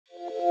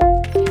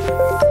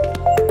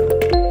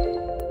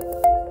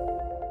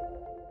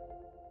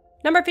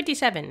Number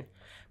 57.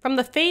 From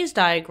the phase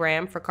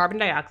diagram for carbon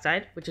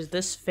dioxide, which is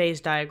this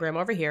phase diagram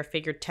over here,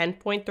 figure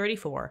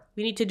 10.34,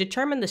 we need to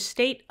determine the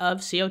state of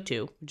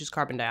CO2, which is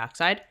carbon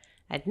dioxide,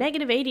 at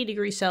negative 80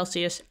 degrees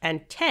Celsius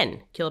and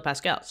 10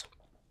 kilopascals.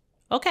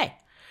 Okay,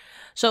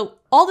 so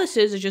all this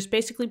is just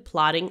basically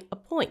plotting a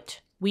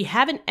point. We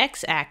have an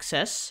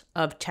x-axis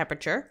of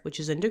temperature, which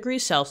is in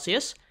degrees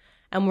Celsius,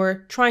 and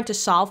we're trying to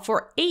solve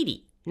for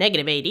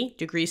negative 80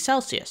 degrees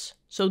Celsius.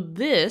 So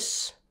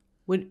this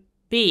would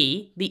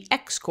be the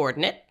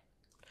x-coordinate,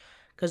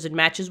 because it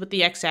matches with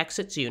the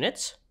x-axis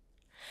units.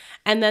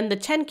 And then the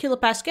 10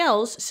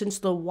 kilopascals, since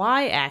the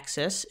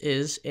y-axis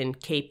is in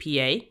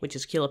kPa, which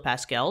is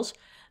kilopascals,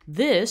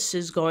 this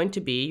is going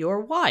to be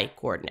your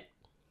y-coordinate.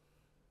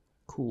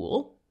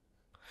 Cool.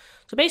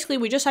 So basically,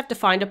 we just have to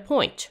find a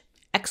point.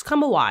 X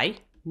comma y,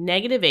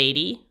 negative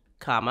 80,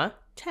 comma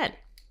 10.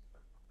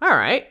 All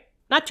right,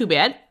 not too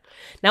bad.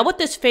 Now what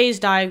this phase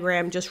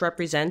diagram just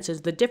represents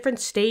is the different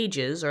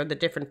stages or the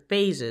different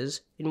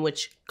phases in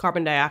which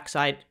carbon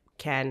dioxide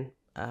can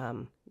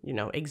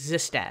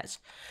exist as.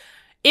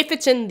 If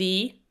it's in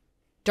the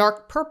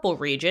dark purple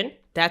region,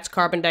 that's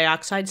carbon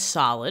dioxide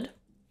solid.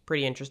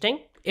 Pretty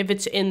interesting. If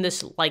it's in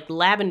this like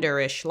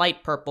lavenderish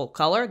light purple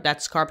color,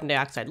 that's carbon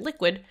dioxide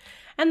liquid.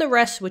 And the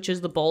rest, which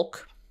is the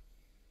bulk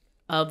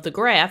of the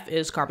graph,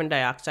 is carbon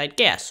dioxide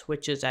gas,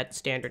 which is at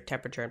standard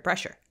temperature and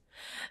pressure.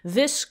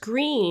 This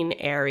green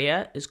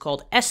area is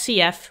called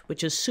SCF,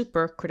 which is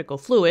supercritical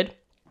fluid,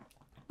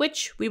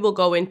 which we will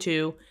go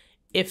into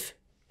if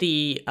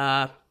the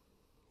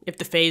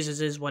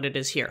phases is what it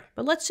is here.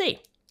 But let's see.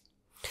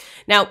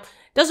 Now, it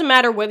doesn't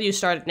matter whether you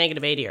start at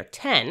negative 80 or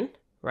 10,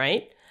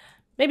 right?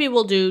 Maybe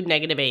we'll do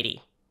negative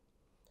 80.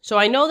 So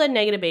I know that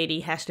negative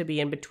 80 has to be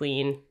in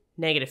between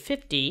negative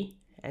 50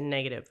 and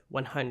negative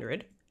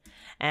 100.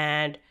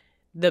 And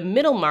the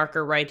middle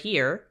marker right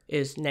here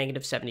is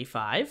negative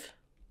 75.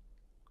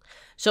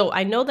 So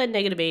I know that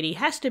negative 80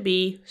 has to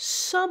be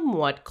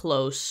somewhat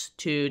close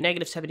to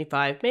negative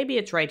 75. Maybe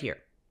it's right here.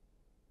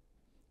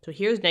 So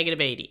here's negative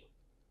 80.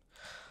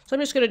 So I'm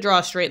just going to draw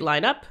a straight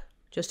line up,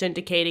 just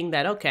indicating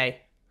that,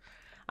 okay,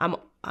 I'm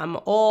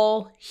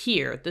all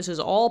here. This is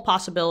all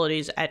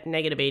possibilities at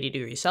negative 80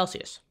 degrees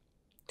Celsius.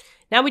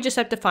 Now we just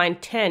have to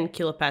find 10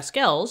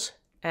 kilopascals,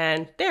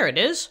 and there it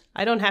is.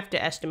 I don't have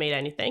to estimate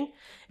anything.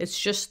 It's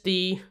just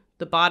the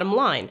bottom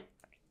line.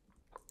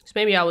 So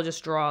maybe I will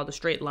just draw the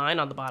straight line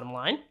on the bottom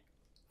line.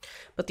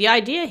 But the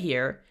idea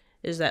here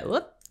is that,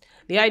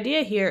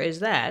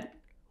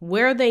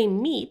 where they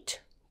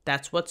meet,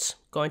 that's what's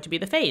going to be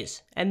the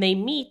phase. And they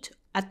meet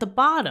at the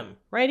bottom,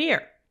 right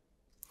here.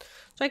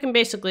 So I can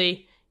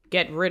basically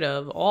get rid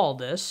of all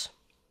this.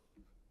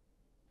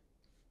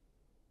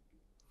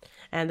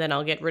 And then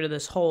I'll get rid of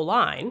this whole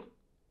line,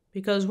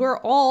 because we're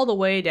all the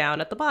way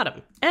down at the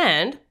bottom.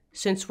 And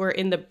since we're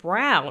in the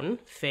brown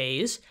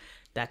phase,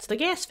 that's the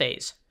gas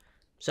phase.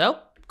 So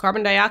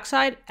carbon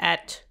dioxide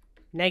at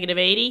negative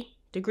 80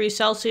 degrees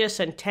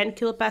Celsius and 10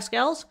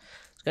 kilopascals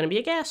is going to be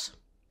a gas.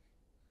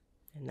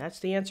 And that's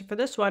the answer for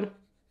this one.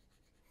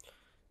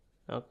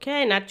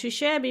 Okay, not too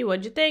shabby.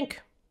 What'd you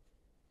think?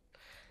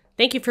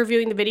 Thank you for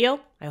viewing the video.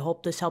 I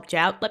hope this helped you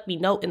out. Let me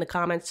know in the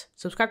comments.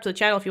 Subscribe to the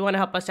channel if you want to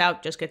help us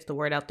out. Just gets the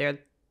word out there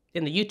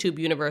in the YouTube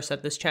universe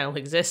that this channel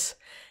exists.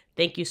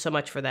 Thank you so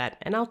much for that.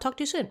 And I'll talk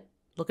to you soon.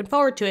 Looking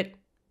forward to it.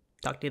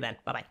 Talk to you then.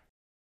 Bye-bye.